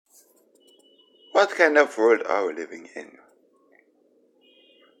What kind of world are we living in?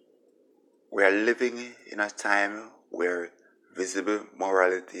 We are living in a time where visible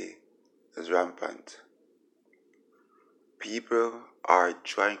morality is rampant. People are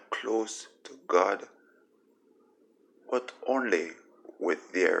drawing close to God, but only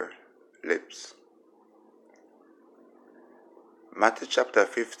with their lips. Matthew chapter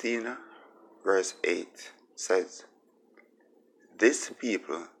 15, verse 8 says, "This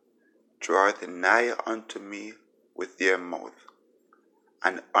people draweth nigh unto me with their mouth,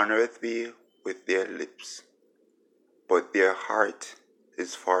 and honoureth me with their lips, but their heart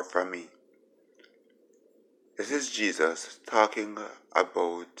is far from me." This is Jesus talking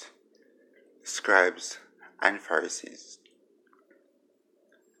about scribes and Pharisees.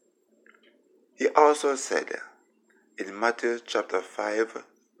 He also said in Matthew chapter 5,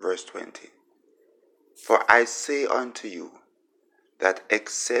 verse 20, "For I say unto you, that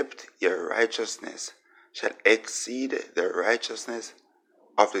except your righteousness shall exceed the righteousness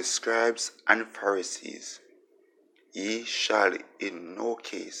of the scribes and Pharisees, ye shall in no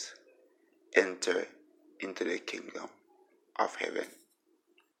case enter into the kingdom of heaven."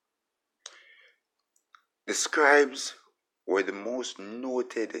 The scribes were the most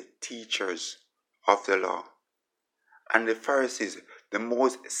noted teachers of the law, and the Pharisees the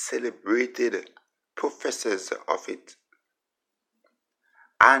most celebrated professors of it.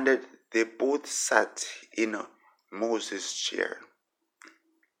 And they both sat in Moses' chair.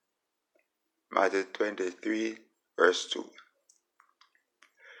 Matthew 23, verse 2.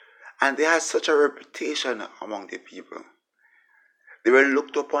 And they had such a reputation among the people. They were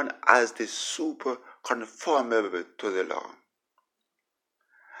looked upon as the super conformable to the law.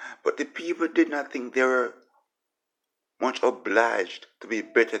 But the people did not think they were much obliged to be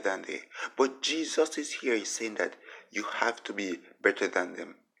better than they. But Jesus is here, he's saying that you have to be better than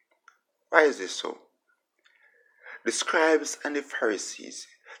them. Why is this so? The scribes and the Pharisees,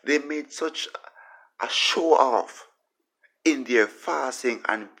 they made such a show off in their fasting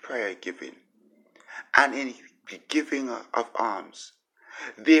and prayer giving, and in the giving of alms.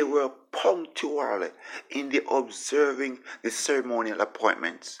 They were punctual in the observing the ceremonial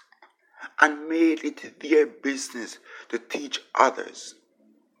appointments, and made it their business to teach others.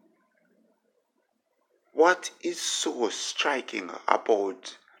 What is so striking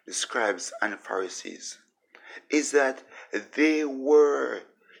about the scribes and Pharisees is that they were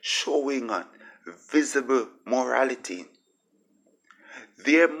showing visible morality.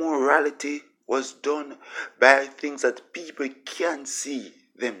 Their morality was done by things that people can see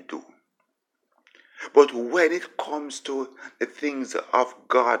them do. But when it comes to the things of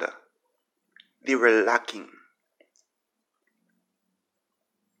God, they were lacking.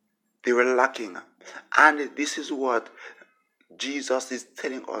 They were lacking. And this is what Jesus is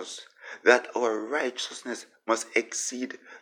telling us, that our righteousness must exceed